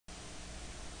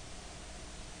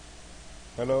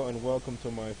Hello and welcome to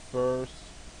my first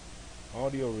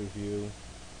audio review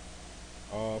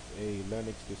of a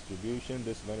Linux distribution.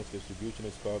 This Linux distribution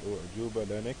is called Ojuba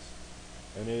Linux,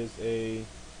 and it is a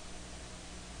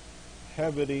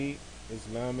heavily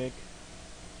Islamic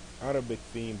Arabic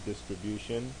themed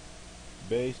distribution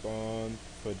based on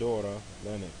Fedora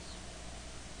Linux.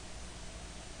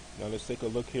 Now let's take a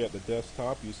look here at the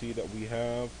desktop. You see that we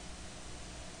have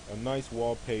a nice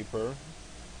wallpaper,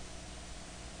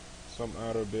 some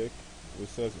Arabic which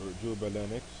says Ojuba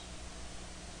Linux,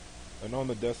 and on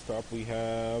the desktop we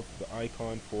have the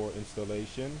icon for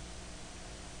installation.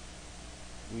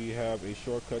 We have a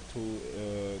shortcut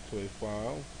to a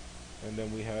file, and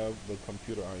then we have the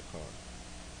computer icon.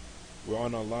 We're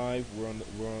on a live.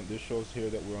 This shows here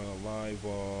that we're on a live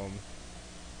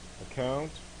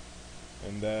account,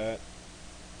 and that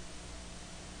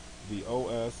the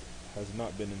OS has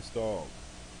not been installed.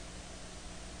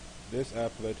 This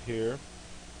applet here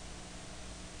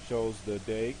shows the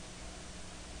date,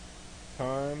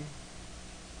 time,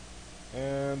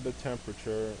 and the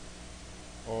temperature,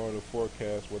 or the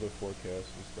forecast, weather forecast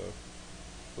and stuff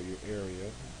for your area.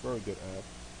 Very good app.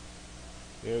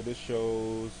 Here, this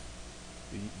shows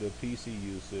the PC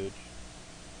usage,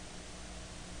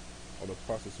 or the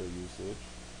processor usage.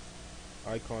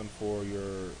 Icon for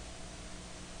your,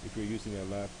 if you're using a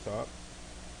laptop,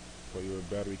 for your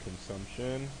battery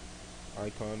consumption.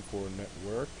 Icon for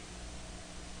network,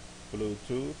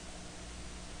 Bluetooth,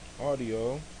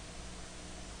 audio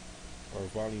or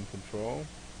volume control.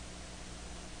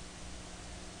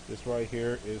 This right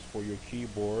here is for your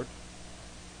keyboard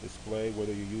display,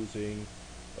 whether you're using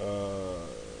a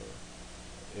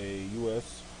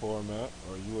US format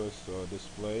or US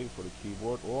display for the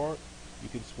keyboard, or you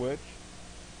can switch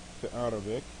to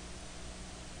Arabic.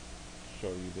 Show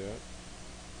you that.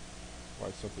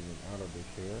 Write something in Arabic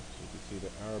here so you can see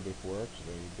that Arabic works.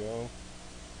 There you go.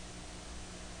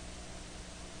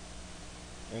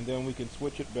 And then we can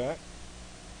switch it back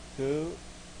to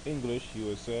English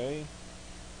USA,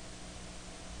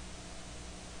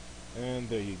 and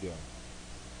there you go.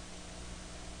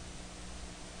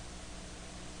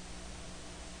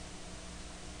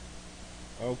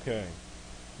 Okay,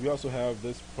 we also have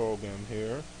this program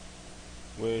here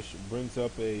which brings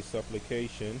up a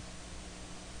supplication,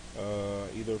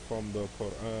 either from the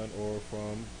Quran or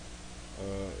from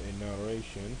a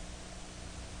narration,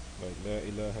 like La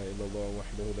ilaha illallah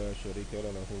wahdahu la sharika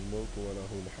la lahul mulku wa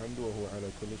lahul hamdu wa huwa ala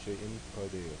kulli shay'in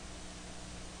qadir,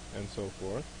 and so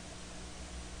forth.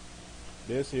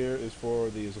 This here is for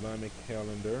the Islamic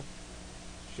calendar.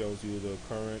 Shows you the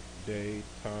current day,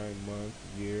 time, month,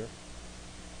 year.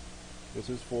 This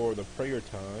is for the prayer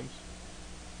times.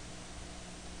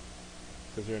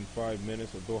 Says here in 5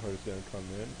 minutes a Dhuhr is going to come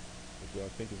in, which I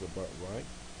think is about right.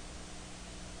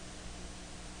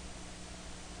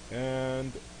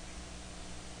 And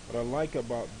what I like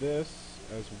about this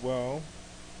as well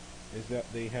is that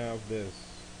they have this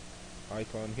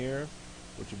icon here,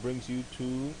 which brings you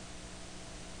to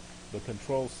the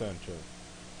control center.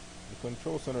 The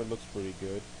control center looks pretty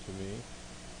good to me.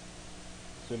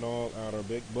 It's in all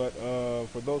Arabic, but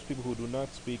for those people who do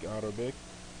not speak Arabic,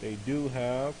 they do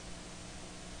have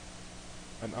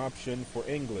an option for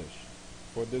English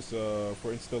for this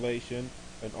for installation,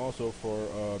 and also for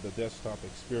the desktop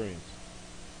experience.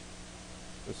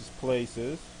 This is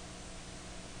places,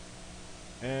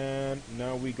 and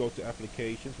now we go to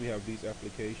applications. We have these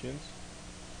applications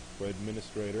for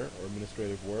administrator or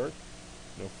administrative work,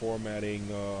 formatting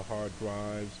hard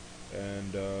drives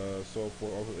and so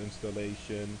forth, also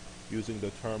installation using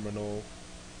the terminal,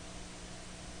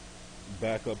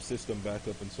 backup, system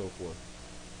backup, and so forth.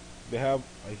 They have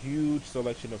a huge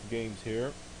selection of games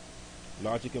here,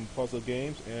 logic and puzzle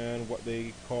games, and what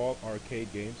they call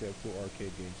arcade games. They have 2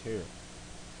 arcade games here.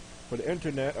 For the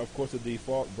internet, of course, the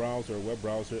default browser, web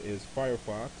browser, is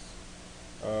Firefox.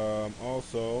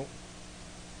 Also,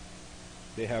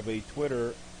 they have a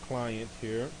Twitter client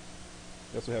here.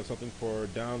 They also have something for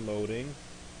downloading.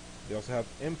 They also have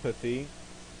Empathy,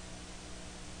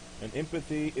 and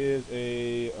Empathy is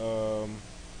a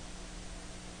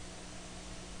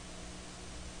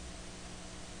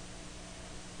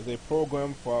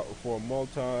program for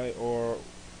multi, or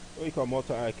what do you call,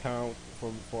 multi-account.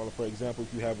 For example,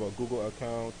 if you have a Google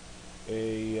account,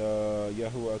 a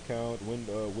Yahoo account,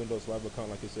 Windows Live account,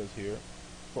 like it says here,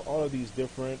 for all of these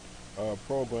different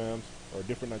programs or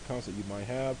different accounts that you might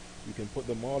have, you can put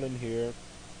them all in here,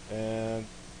 and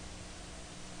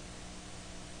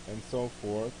so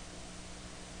forth.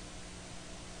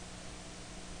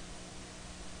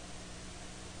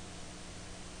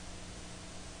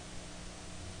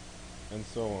 And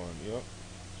so on. Yep.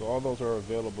 So all those are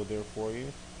available there for you.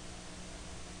 It's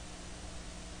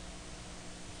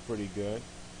pretty good.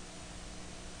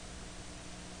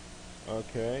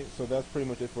 Okay, so that's pretty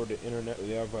much it for the internet.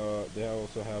 They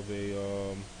also have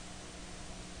a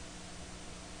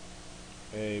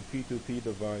P2P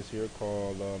device here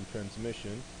called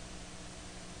transmission,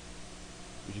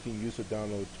 which you can use to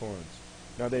download torrents.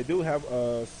 Now they do have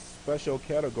a special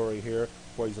category here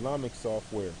for Islamic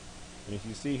software, and if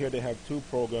you see here, they have two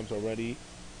programs already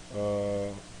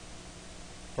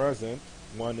present.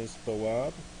 One is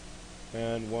Thawab,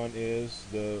 and one is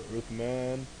the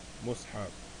Uthman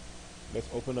Mushaf. Let's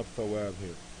open up Thawab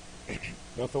here.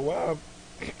 Now Thawab,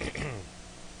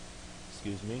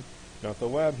 excuse me. Now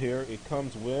Thawab here, it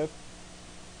comes with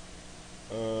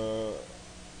a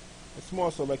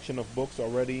small selection of books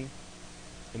already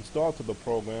installed to the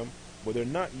program, but they're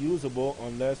not usable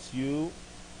unless you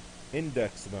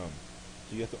index them.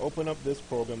 So you have to open up this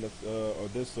program, that's, or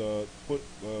this,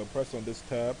 press on this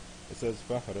tab. It says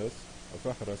Fahras, or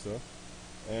Fahrasa,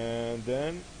 and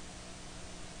then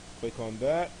click on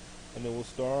that, and it will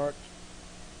start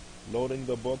loading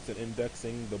the books and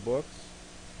indexing the books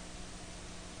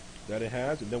that it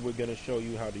has. And then we're going to show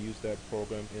you how to use that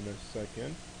program in a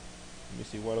second. Let me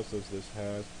see, what else does this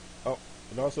has? Oh,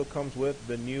 it also comes with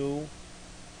the new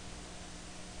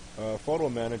photo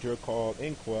manager called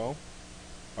Inkwell.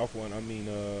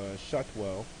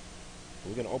 Shotwell.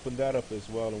 We're going to open that up as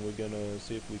well, and we're going to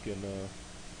see if we can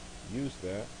use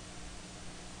that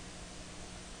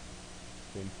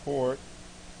to import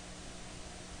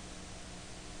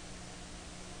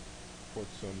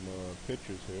some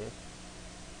pictures here.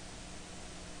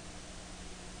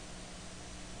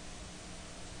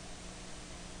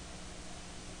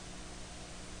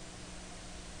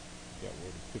 Got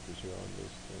more pictures here on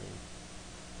this thing.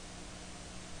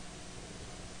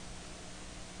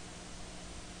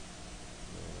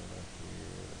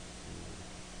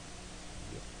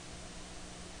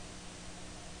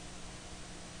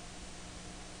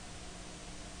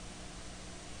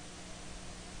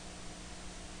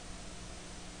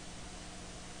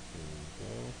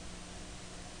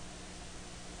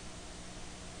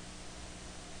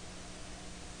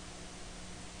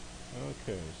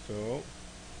 Okay, so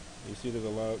you see there's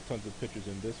tons of pictures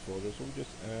in this folder, so we just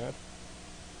add,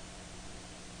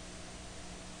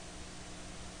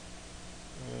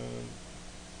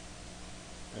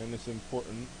 and it's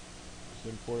importing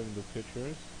the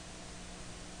pictures.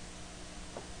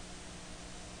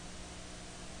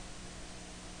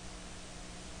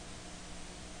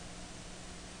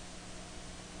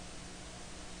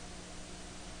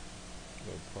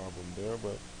 No problem there,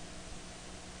 but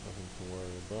nothing to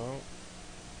worry about.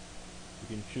 You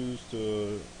can choose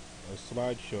to a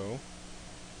slideshow.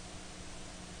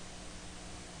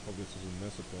 Hope this doesn't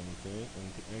mess up anything. And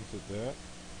we can exit that.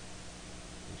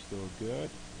 We're still good.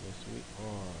 Yes, we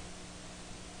are.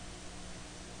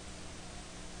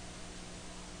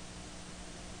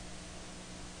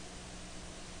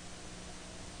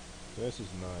 So this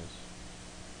is nice.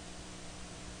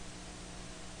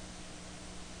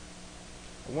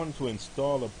 I wanted to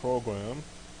install a program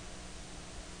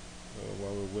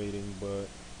while we're waiting, but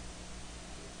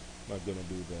not gonna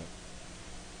do that.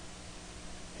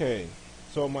 Okay,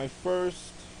 so my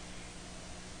first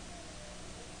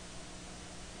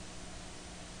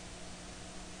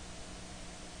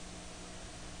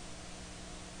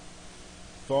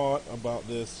thought about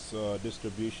this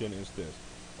distribution is this.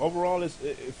 Overall,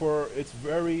 it's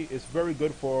very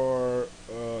good for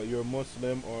your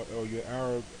Muslim or your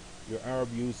Arab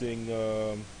using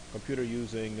computer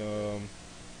using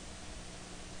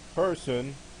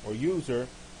person or user,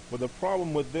 but the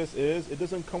problem with this is it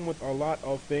doesn't come with a lot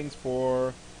of things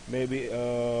for maybe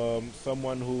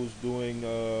someone who's doing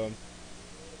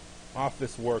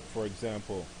office work, for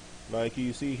example. Like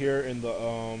you see here in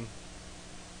the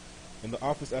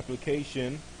office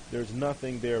application, there's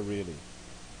nothing there really,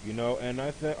 you know. And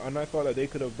I thought that they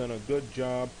could have done a good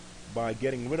job by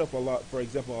getting rid of for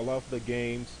example, a lot of the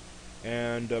games,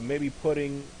 and maybe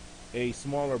putting a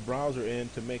smaller browser in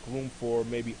to make room for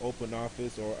maybe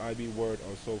OpenOffice or IB Word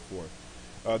or so forth.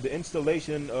 The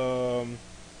installation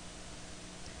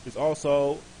is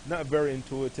also not very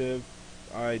intuitive.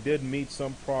 I did meet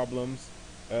some problems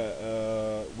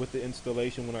with the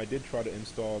installation when I did try to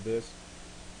install this.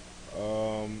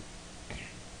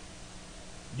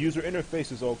 User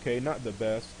interface is okay, not the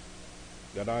best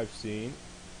that I've seen,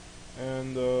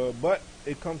 and but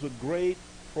it comes with great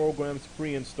programs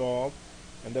pre-installed,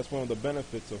 and that's one of the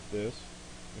benefits of this.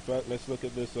 In fact, let's look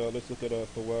at this. Let's look at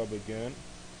the web again.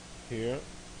 Here,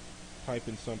 type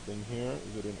in something here.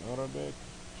 Is it in Arabic?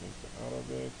 Change to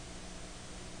Arabic.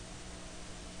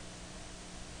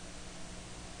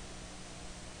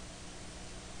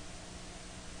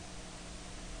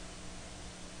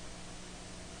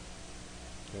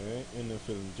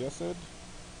 fil jasad.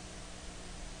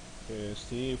 Okay,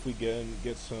 see if we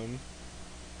get some.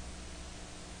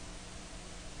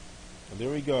 And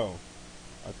there we go.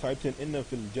 I typed in inna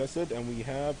fil jasad, and we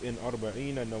have in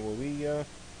Arba'ina Nawawiyya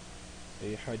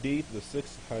a hadith, the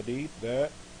sixth hadith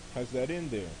that has that in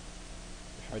there.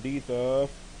 The hadith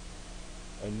of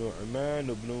Nu'man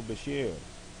ibn Bashir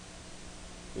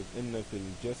with inna fil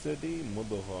jasadi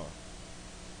mudghah.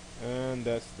 And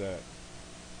that's that.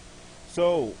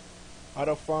 So out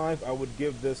of 5, I would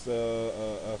give this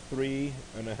a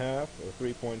 3.5 or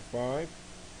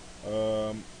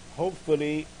 3.5.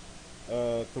 Hopefully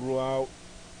throughout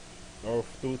or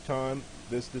through time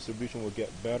this distribution will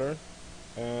get better.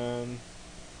 And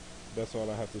that's all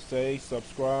I have to say.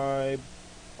 Subscribe,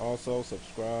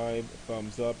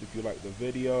 thumbs up if you like the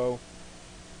video,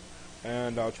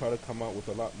 and I'll try to come out with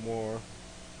a lot more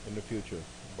in the future.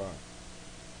 Bye.